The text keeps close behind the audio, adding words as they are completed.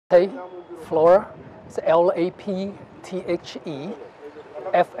Lapthe Flora. It's Lapthe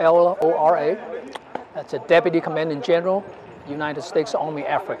Flora. That's a Deputy Commanding General, United States Army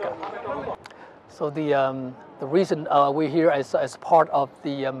Africa. So the reason we're here as part of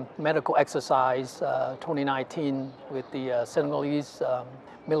the medical exercise 2019 with the Senegalese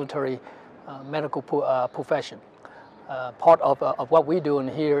military medical profession. Part of what we're doing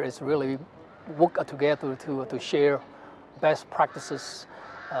here is really work together to share best practices.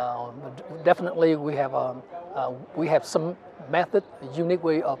 Definitely we have some method, a unique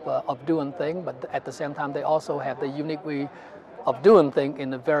way of doing things, but at the same time they also have the unique way of doing things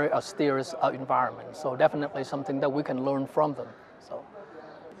in a very austere environment. So definitely something that we can learn from them. So,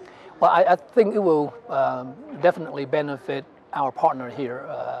 well, I think it will definitely benefit our partner here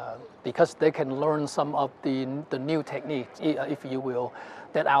because they can learn some of the new techniques, if you will,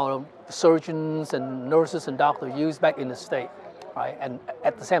 that our surgeons and nurses and doctors use back in the States, right? And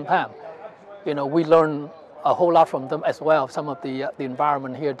at the same time, you know, we learn a whole lot from them as well. Some of the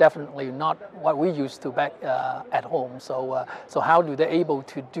environment here definitely not what we used to back at home. So how do they able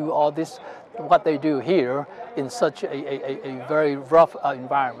to do all this, what they do here in such a very rough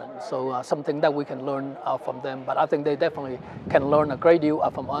environment? So something that we can learn from them. But I think they definitely can learn a great deal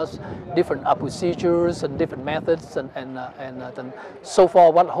from us, different procedures and different methods. And so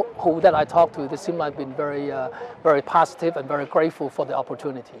far, who that I talked to, they seem like been very very positive and very grateful for the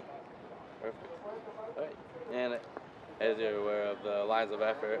opportunity. And as you're aware of the lines of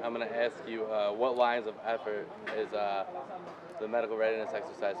effort, I'm going to ask you what lines of effort is the medical readiness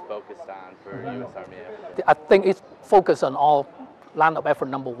exercise focused on for U.S. Army? I think it's focused on all line of effort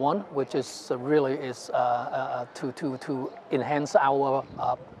number one, which is really is to enhance our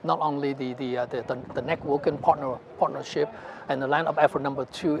not only the networking partnership, and the line of effort number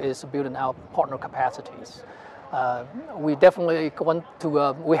two is building our partner capacities. We definitely want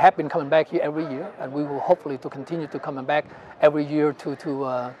to, we have been coming back here every year, and we will hopefully to continue to coming back every year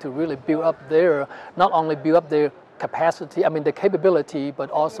to really build up their, not only build up their capacity, I mean the capability, but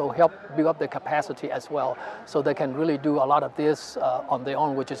also help build up their capacity as well, so they can really do a lot of this on their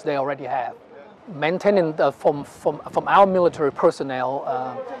own, which is they already have. Maintaining from our military personnel,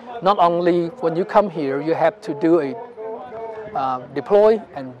 not only when you come here, you have to do a deploy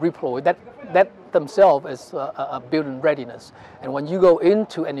and redeploy. That themselves is building readiness. And when you go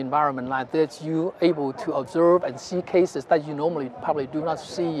into an environment like this, you're able to observe and see cases that you normally probably do not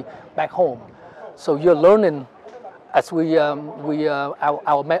see back home. So you're learning, as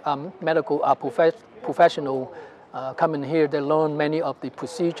our medical professional come in here, they learn many of the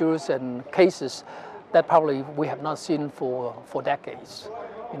procedures and cases that probably we have not seen for decades.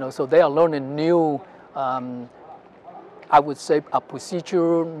 You know, so they are learning new. I would say a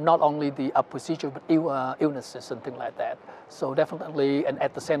procedure, not only the procedure, but illnesses and things like that. So definitely, and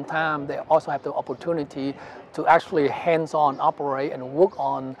at the same time, they also have the opportunity to actually hands-on operate and work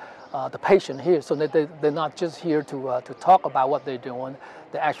on the patient here. So that they're not just here to talk about what they're doing,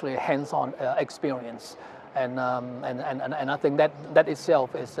 they're actually hands-on experience. And I think that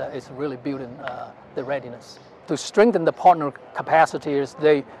itself is really building the readiness. To strengthen the partner capacities,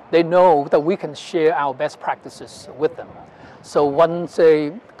 they know that we can share our best practices with them. So once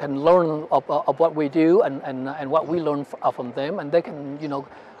they can learn of what we do and what we learn from them, and they can, you know,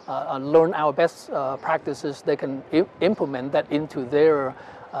 learn our best practices, they can implement that into their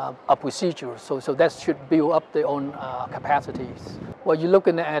procedure. So that should build up their own capacities. Well, you're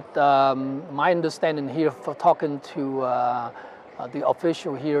looking at my understanding here for talking to the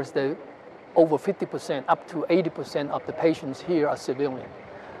official here is that over 50%, up to 80% of the patients here are civilian.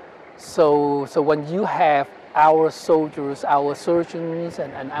 So when you have our soldiers, our surgeons,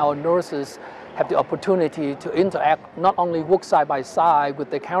 and our nurses have the opportunity to interact, not only work side by side with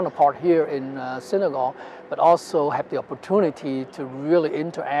their counterpart here in Senegal, but also have the opportunity to really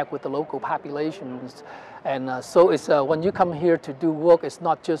interact with the local populations. And so it's when you come here to do work, it's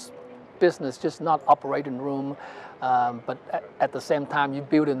not just business, just not operating room, but at the same time you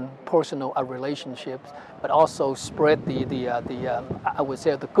build in personal relationships, but also spread I would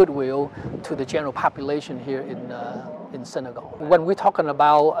say the goodwill to the general population here in Senegal. When we're talking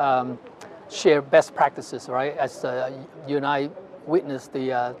about share best practices, right? As you and I witnessed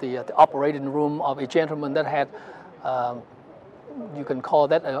the operating room of a gentleman that had. You can call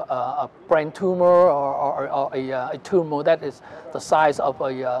that a brain tumor or a tumor that is the size of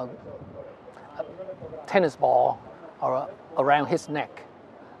a tennis ball or around his neck,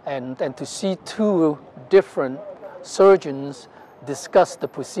 and to see two different surgeons discuss the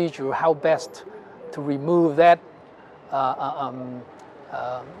procedure, how best to remove that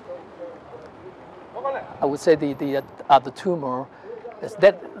I would say the tumor, is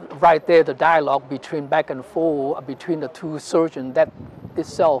that right there, the dialogue between back and forth between the two surgeons, that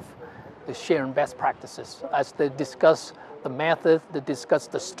itself is sharing best practices as they discuss the method, they discuss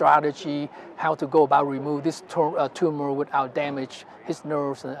the strategy, how to go about remove this tumor without damage his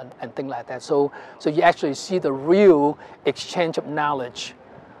nerves and things like that. So you actually see the real exchange of knowledge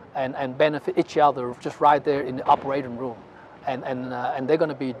and benefit each other just right there in the operating room. And they're going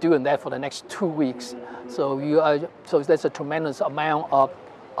to be doing that for the next 2 weeks. So so there's a tremendous amount of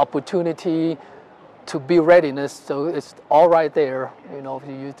opportunity to be readiness. So it's all right there. You know,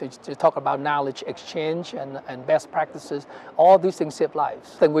 you talk about knowledge exchange and best practices. All these things save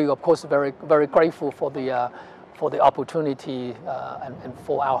lives. And we, of course, very grateful for the opportunity and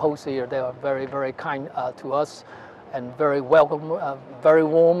for our hosts here. They are very kind to us and very welcome, very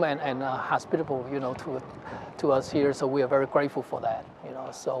warm and hospitable, you know, to us here. So we are very grateful for that, you know.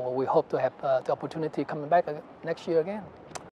 So we hope to have the opportunity coming back next year again.